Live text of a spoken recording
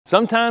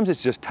Sometimes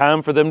it's just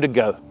time for them to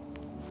go.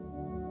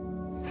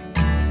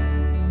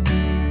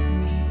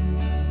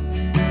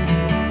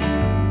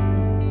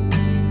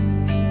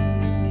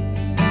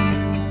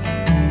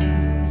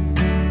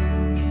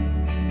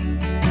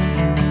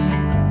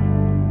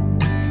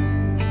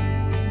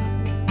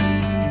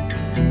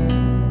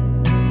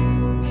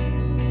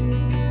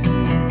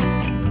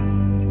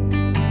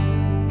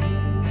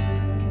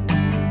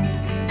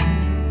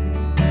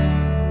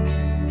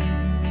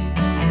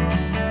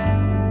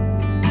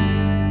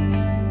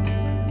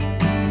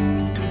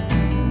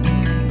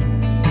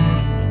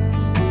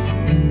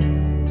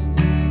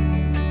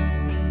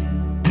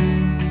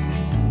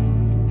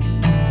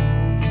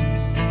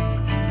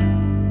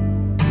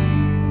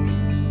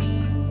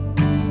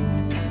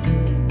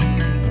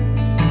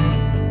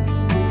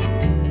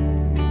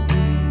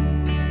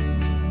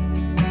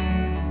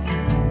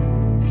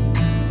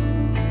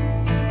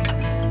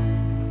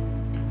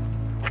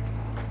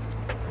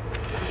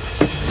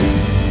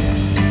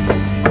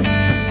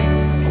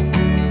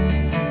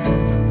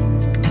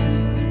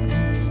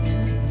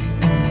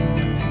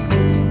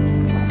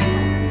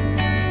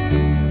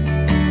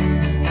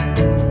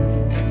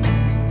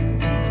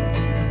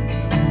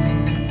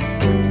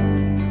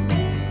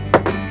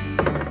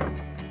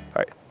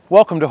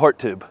 Welcome to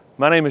HeartTube.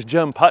 My name is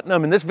Jim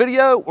Putnam. In this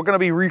video, we're going to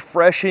be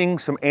refreshing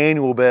some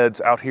annual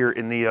beds out here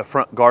in the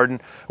front garden.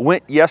 I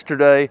went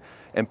yesterday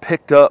and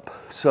picked up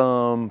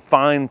some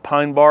fine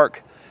pine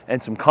bark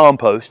and some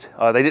compost.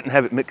 They didn't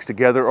have it mixed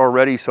together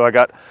already, so I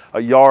got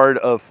a yard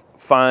of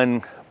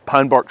fine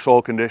pine bark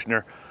soil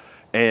conditioner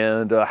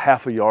and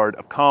half a yard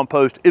of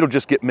compost. It'll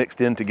just get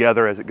mixed in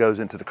together as it goes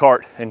into the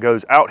cart and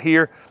goes out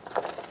here.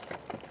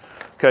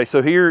 Okay,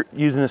 so here,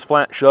 using this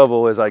flat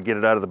shovel as I get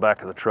it out of the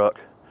back of the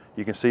truck,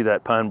 you can see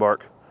that pine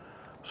bark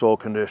soil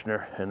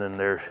conditioner, and then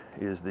there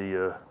is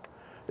the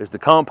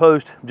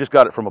compost. Just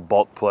got it from a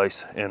bulk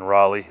place in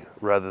Raleigh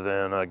rather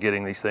than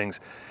getting these things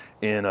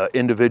in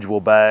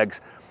individual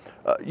bags.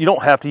 You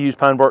don't have to use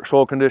pine bark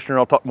soil conditioner.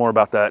 I'll talk more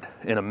about that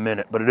in a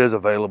minute, but it is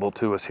available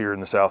to us here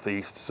in the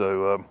Southeast,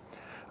 so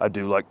I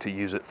do like to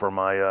use it for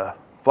my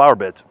flower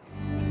beds.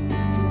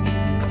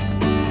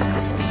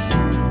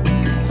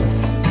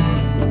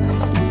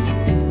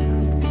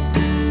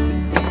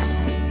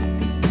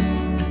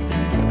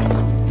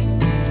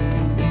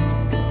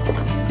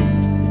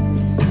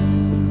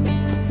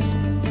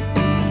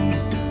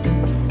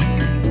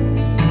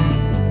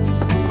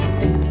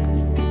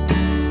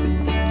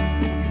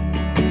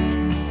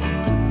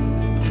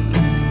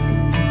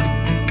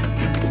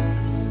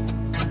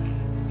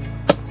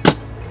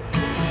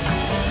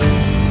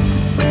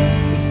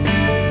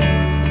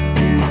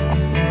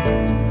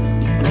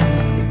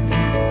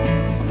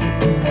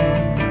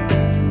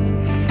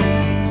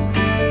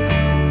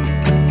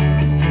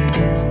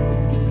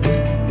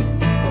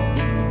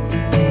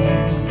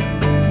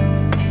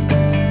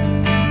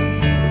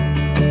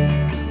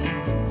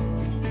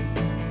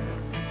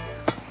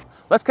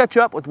 Let's catch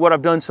up with what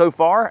I've done so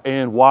far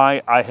and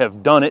why I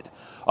have done it.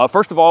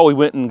 First of all, we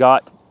went and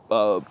got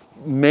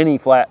many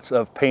flats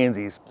of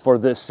pansies for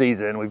this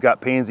season. We've got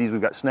pansies,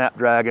 we've got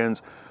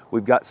snapdragons,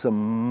 we've got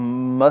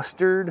some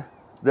mustard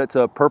that's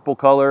a purple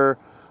color,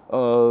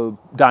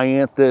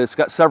 dianthus,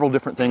 got several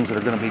different things that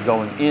are going to be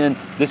going in.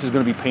 This is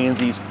going to be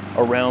pansies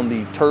around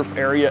the turf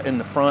area in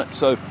the front.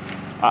 So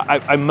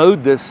I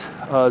mowed this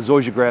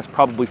zoysia grass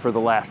probably for the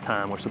last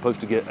time. We're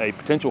supposed to get a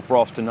potential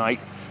frost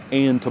tonight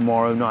and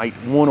tomorrow night.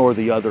 One or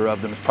the other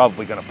of them is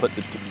probably going to put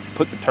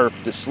the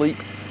turf to sleep.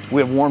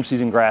 We have warm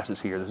season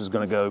grasses here. This is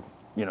going to go,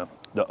 you know,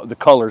 the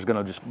color is going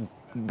to just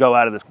go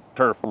out of this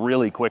turf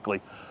really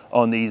quickly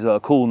on these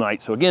cool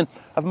nights. So again,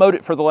 I've mowed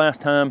it for the last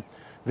time.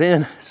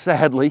 Then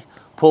sadly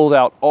pulled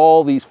out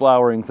all these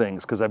flowering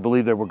things because I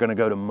believe they were going to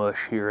go to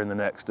mush here in the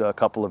next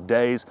couple of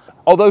days.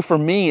 Although for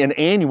me, an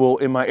annual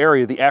in my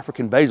area, the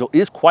African basil,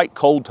 is quite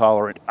cold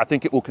tolerant. I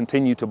think it will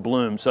continue to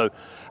bloom. So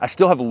I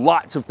still have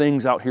lots of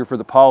things out here for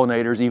the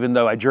pollinators, even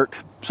though I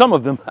jerked some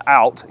of them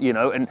out, you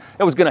know, and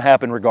it was going to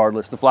happen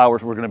regardless. The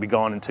flowers were going to be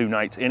gone in 2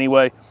 nights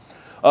anyway.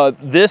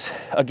 This,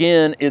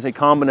 again, is a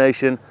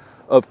combination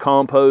of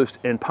compost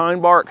and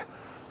pine bark.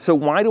 So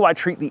why do I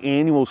treat the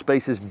annual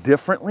spaces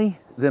differently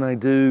than I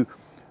do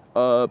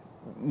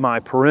my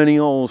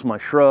perennials, my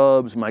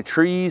shrubs, my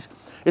trees?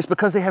 It's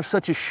because they have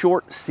such a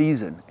short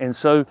season. And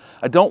so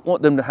I don't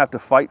want them to have to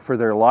fight for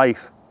their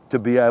life to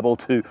be able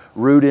to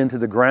root into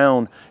the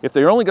ground. If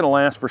they're only going to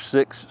last for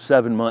 6,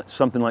 7 months,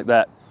 something like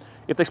that,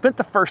 if they spent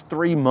the first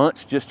 3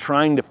 months just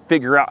trying to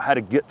figure out how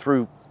to get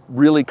through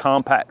really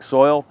compact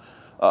soil,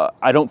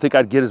 I don't think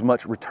I'd get as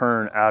much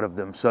return out of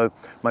them. So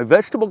my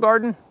vegetable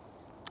garden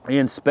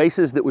and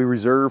spaces that we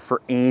reserve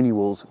for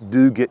annuals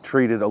do get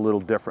treated a little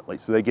differently.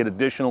 So they get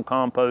additional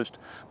compost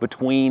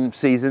between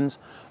seasons.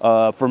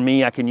 For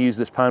me, I can use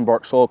this pine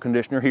bark soil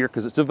conditioner here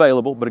because it's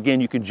available, but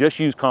again, you can just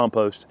use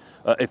compost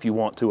if you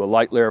want to, a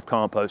light layer of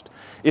compost.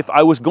 If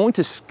I was going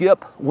to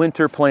skip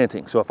winter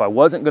planting, so if I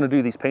wasn't going to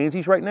do these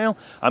pansies right now,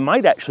 I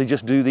might actually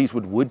just do these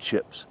with wood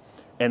chips.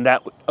 And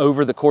that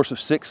over the course of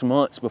 6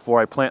 months before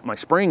I plant my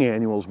spring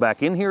annuals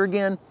back in here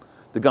again,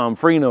 the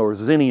Gomfrino or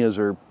zinnias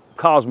or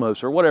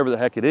cosmos or whatever the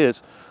heck it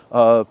is,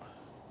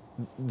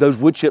 those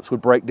wood chips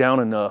would break down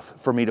enough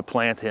for me to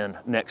plant in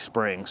next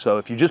spring. So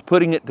if you're just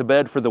putting it to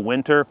bed for the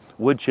winter,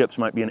 wood chips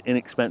might be an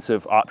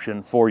inexpensive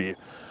option for you.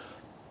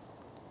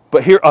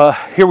 But here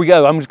we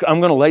go. I'm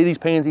going to lay these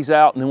pansies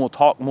out, and then we'll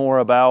talk more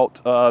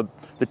about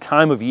the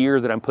time of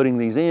year that I'm putting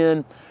these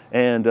in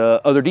and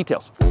other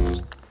details.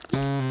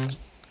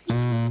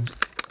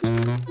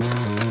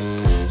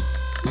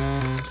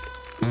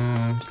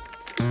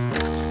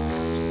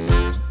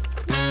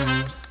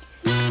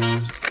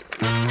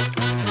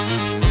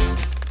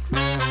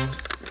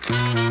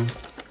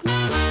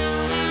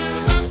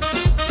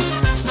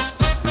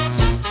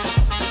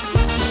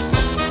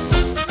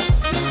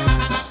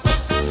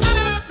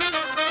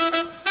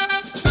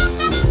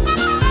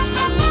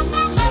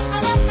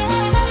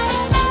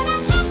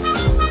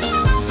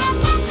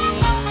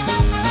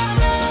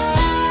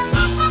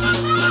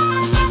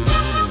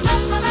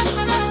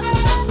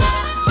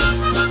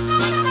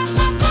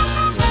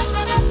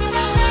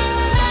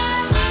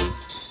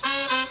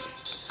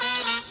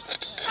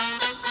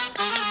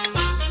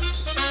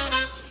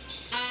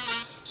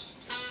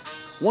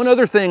 One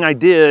other thing I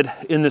did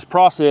in this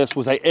process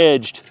was I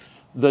edged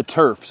the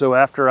turf. So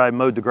after I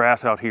mowed the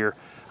grass out here,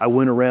 I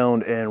went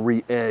around and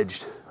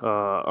re-edged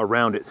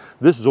around it.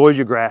 This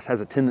zoysia grass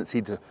has a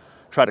tendency to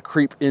try to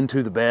creep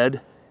into the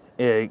bed,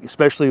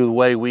 especially the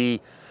way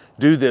we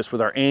do this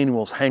with our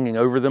annuals hanging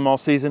over them all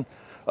season.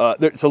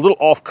 It's a little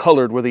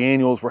off-colored where the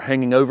annuals were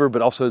hanging over,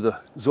 but also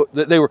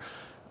they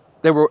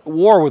were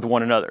war with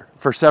one another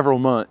for several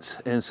months,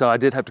 and so I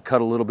did have to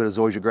cut a little bit of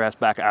zoysia grass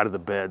back out of the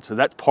bed. So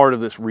that's part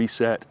of this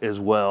reset as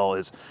well,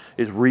 is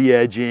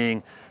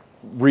re-edging,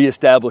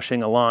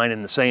 re-establishing a line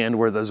in the sand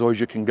where the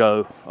zoysia can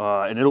go,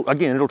 and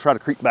it'll try to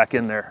creep back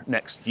in there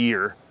next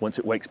year once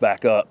it wakes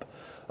back up.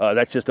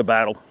 That's just a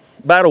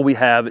battle we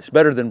have. It's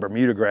better than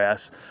Bermuda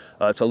grass.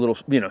 It's a little,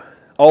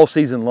 all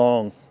season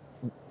long.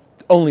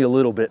 Only a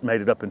little bit made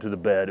it up into the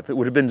bed. If it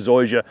would have been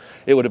zoysia,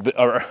 it would have been,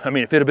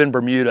 if it had been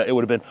Bermuda, it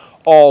would have been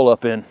all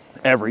up in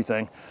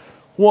everything.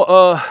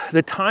 Well,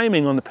 the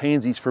timing on the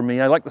pansies for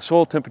me, I like the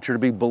soil temperature to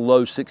be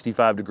below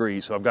 65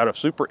 degrees. So I've got a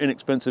super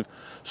inexpensive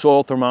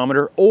soil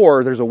thermometer,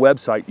 or there's a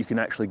website you can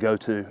actually go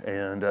to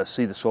and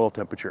see the soil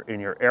temperature in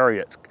your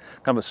area. It's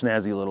kind of a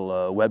snazzy little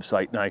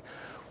website. Now,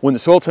 when the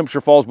soil temperature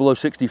falls below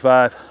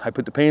 65, I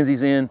put the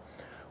pansies in.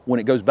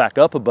 When it goes back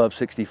up above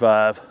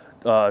 65,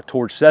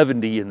 towards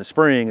 70 in the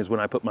spring is when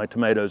I put my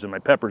tomatoes and my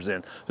peppers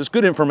in. So it's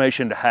good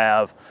information to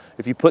have.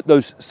 If you put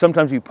those,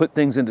 sometimes you put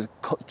things into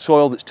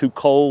soil that's too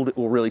cold, it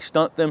will really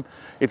stunt them.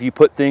 If you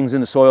put things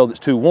into soil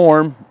that's too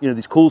warm,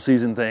 these cool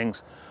season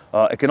things,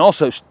 it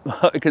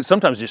can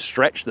sometimes just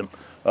stretch them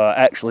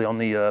actually on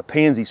the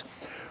pansies.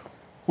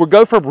 We'll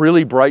go for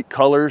really bright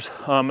colors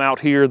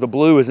out here. The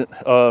blue isn't,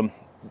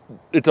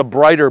 it's a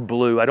brighter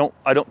blue.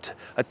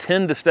 I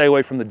tend to stay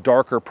away from the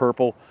darker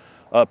purple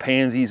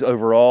pansies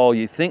overall.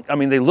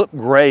 They look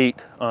great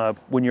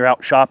when you're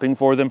out shopping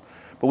for them,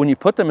 but when you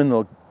put them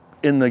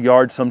in the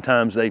yard,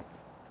 sometimes they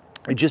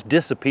just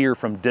disappear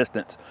from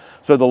distance.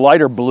 So the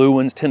lighter blue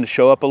ones tend to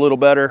show up a little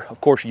better. Of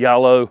course,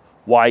 yellow,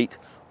 white,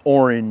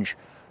 orange,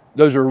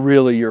 those are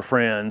really your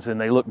friends, and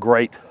they look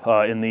great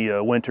in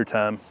the winter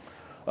time.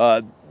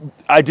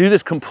 I do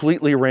this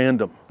completely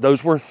random.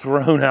 Those were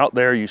thrown out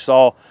there. You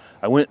saw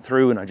I went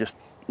through and I just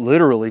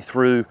literally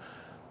threw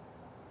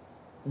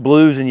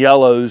blues and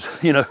yellows,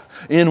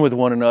 in with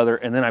one another,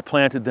 and then I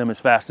planted them as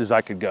fast as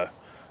I could go.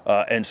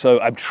 And so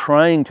I'm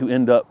trying to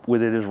end up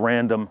with it as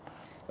random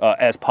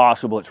as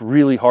possible. It's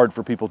really hard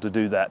for people to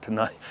do that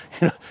tonight.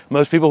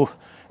 Most people,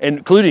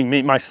 including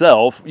me,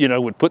 myself,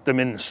 would put them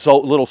in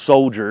little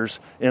soldiers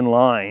in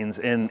lines,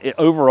 and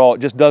overall, it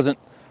just doesn't.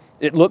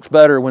 It looks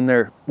better when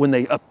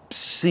they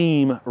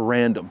seem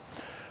random.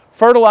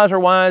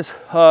 Fertilizer-wise,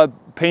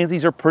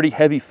 pansies are pretty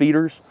heavy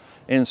feeders.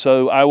 And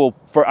so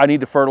I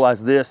need to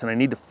fertilize this, and I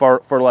need to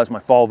fertilize my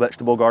fall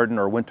vegetable garden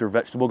or winter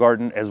vegetable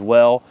garden as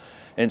well.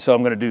 And so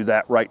I'm going to do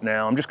that right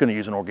now. I'm just going to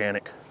use an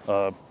organic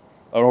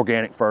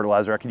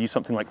fertilizer. I could use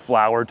something like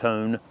Flower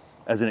Tone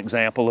as an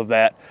example of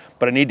that,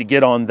 but I need to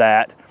get on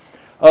that.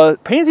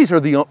 Pansies are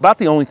about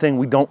the only thing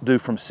we don't do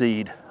from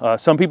seed.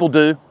 Some people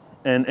do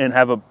and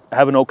have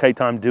an okay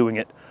time doing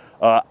it.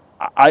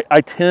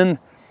 I tend,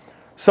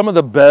 some of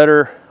the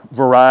better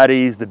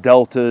varieties, the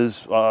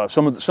deltas,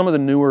 some of the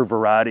newer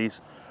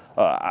varieties,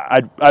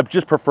 I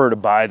just prefer to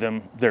buy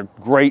them. They're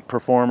great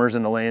performers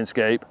in the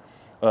landscape,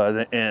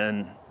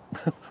 and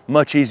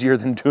much easier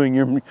than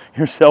doing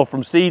yourself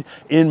from seed,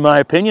 in my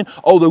opinion.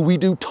 Although we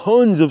do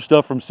tons of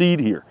stuff from seed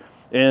here,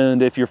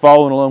 and if you're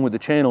following along with the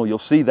channel, you'll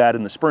see that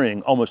in the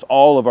spring. Almost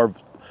all of our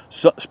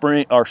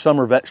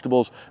summer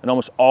vegetables and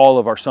almost all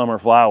of our summer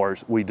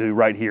flowers we do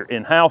right here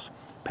in-house.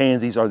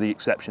 Pansies are the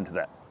exception to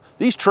that.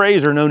 These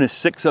trays are known as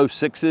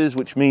 606s,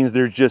 which means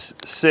there's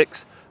just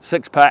six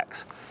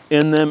packs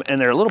in them, and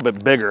they're a little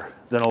bit bigger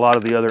than a lot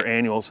of the other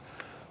annuals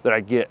that I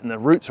get. And the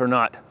roots are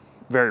not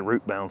very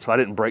root bound, so I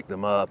didn't break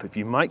them up. If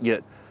you might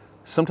get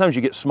sometimes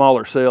you get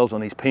smaller cells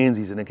on these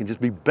pansies and it can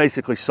just be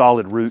basically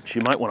solid roots.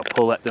 You might want to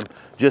pull at them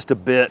just a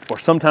bit, or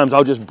sometimes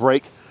I'll just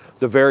break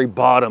the very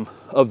bottom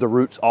of the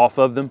roots off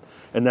of them,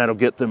 and that'll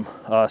get them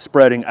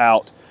spreading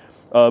out.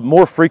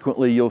 More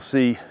frequently, you'll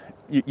see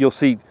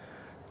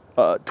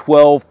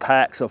 12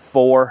 packs of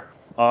 4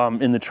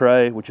 in the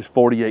tray, which is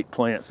 48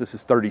 plants. This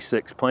is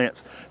 36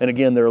 plants. And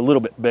again, they're a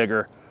little bit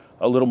bigger,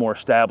 a little more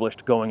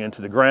established going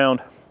into the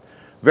ground.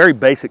 Very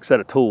basic set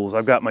of tools.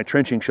 I've got my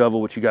trenching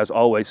shovel, which you guys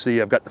always see.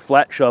 I've got the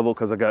flat shovel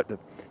because I got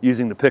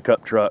using the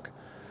pickup truck.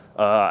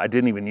 I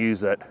didn't even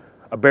use that.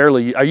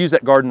 I use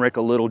that garden rake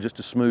a little just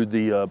to smooth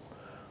the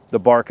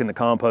bark and the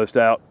compost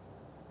out.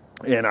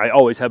 And I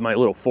always have my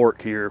little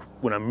fork here.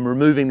 When I'm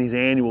removing these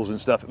annuals and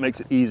stuff, it makes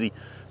it easy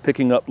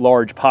picking up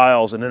large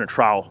piles, and then a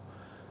trowel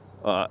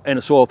and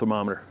a soil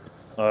thermometer.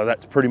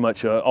 That's pretty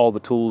much all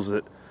the tools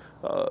that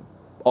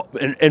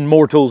and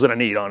more tools that I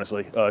need,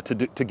 honestly,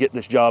 to get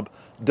this job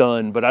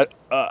done. But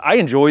I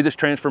enjoy this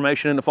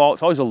transformation in the fall.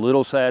 It's always a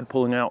little sad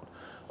pulling out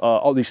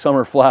all these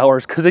summer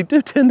flowers because they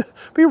do tend to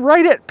be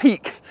right at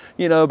peak,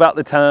 you know, about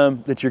the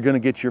time that you're going to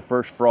get your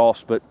first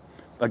frost. But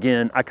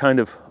again, I kind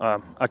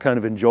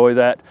of enjoy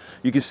that.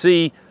 You can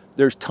see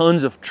there's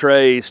tons of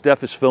trays.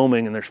 Steph is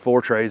filming, and there's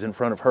 4 trays in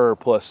front of her,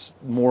 plus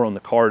more on the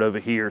cart over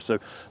here. So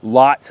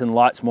lots and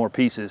lots more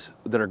pieces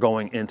that are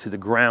going into the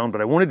ground.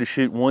 But I wanted to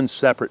shoot one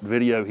separate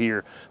video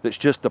here that's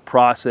just the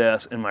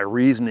process and my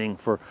reasoning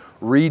for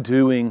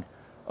redoing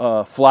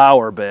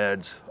flower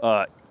beds.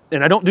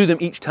 And I don't do them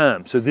each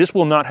time. So this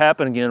will not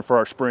happen again for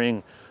our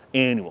spring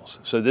annuals.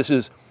 So this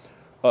is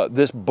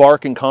this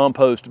bark and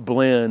compost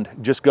blend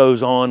just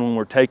goes on when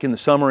we're taking the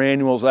summer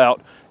annuals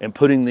out and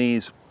putting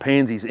these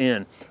pansies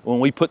in. When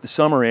we put the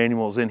summer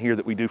annuals in here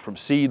that we do from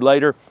seed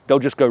later, they'll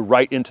just go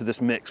right into this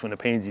mix when the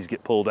pansies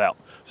get pulled out.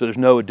 So there's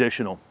no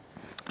additional.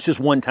 It's just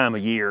one time a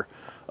year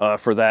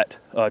for that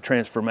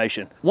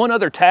transformation. One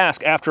other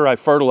task after I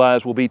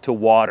fertilize will be to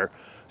water.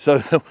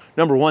 So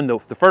number one,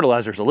 the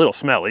fertilizer is a little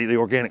smelly, the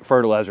organic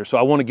fertilizer. So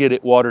I want to get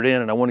it watered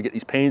in, and I want to get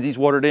these pansies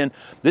watered in.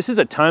 This is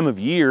a time of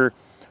year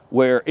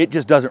where it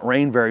just doesn't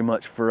rain very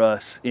much for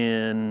us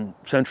in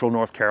central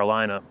North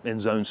Carolina in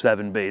zone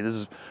 7B. This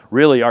is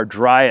really our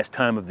driest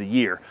time of the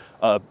year.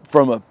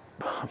 From a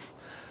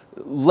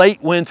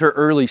late winter,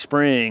 early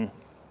spring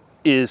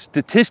is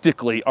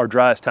statistically our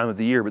driest time of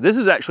the year, but this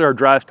is actually our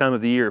driest time of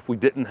the year if we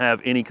didn't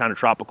have any kind of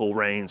tropical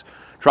rains,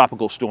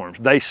 tropical storms.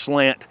 They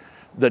slant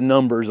the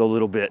numbers a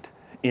little bit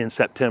in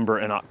September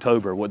and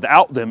October.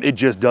 Without them, it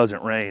just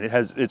doesn't rain.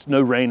 It's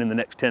no rain in the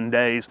next 10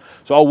 days.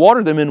 So I'll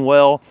water them in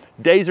well.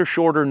 Days are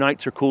shorter,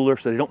 nights are cooler,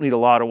 so they don't need a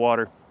lot of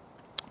water.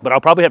 But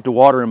I'll probably have to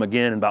water them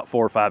again in about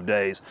 4 or 5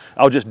 days.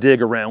 I'll just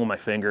dig around with my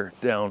finger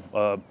down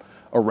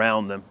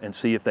around them and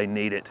see if they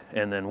need it,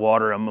 and then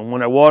water them. And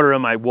when I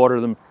water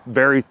them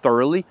very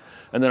thoroughly,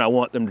 and then I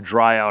want them to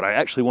dry out. I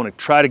actually want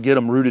to try to get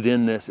them rooted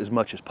in this as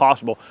much as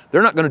possible.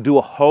 They're not going to do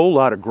a whole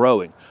lot of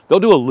growing. They'll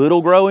do a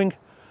little growing,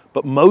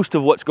 but most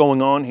of what's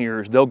going on here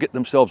is they'll get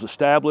themselves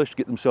established,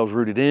 get themselves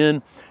rooted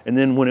in, and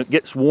then when it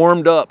gets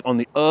warmed up on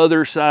the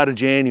other side of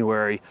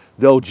January,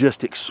 they'll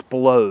just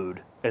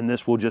explode, and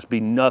this will just be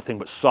nothing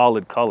but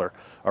solid color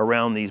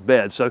around these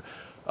beds. So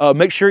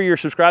make sure you're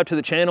subscribed to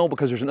the channel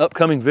because there's an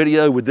upcoming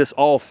video with this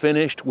all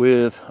finished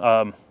with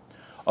a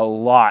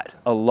lot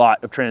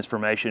of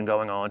transformation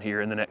going on here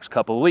in the next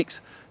couple of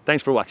weeks.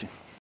 Thanks for watching.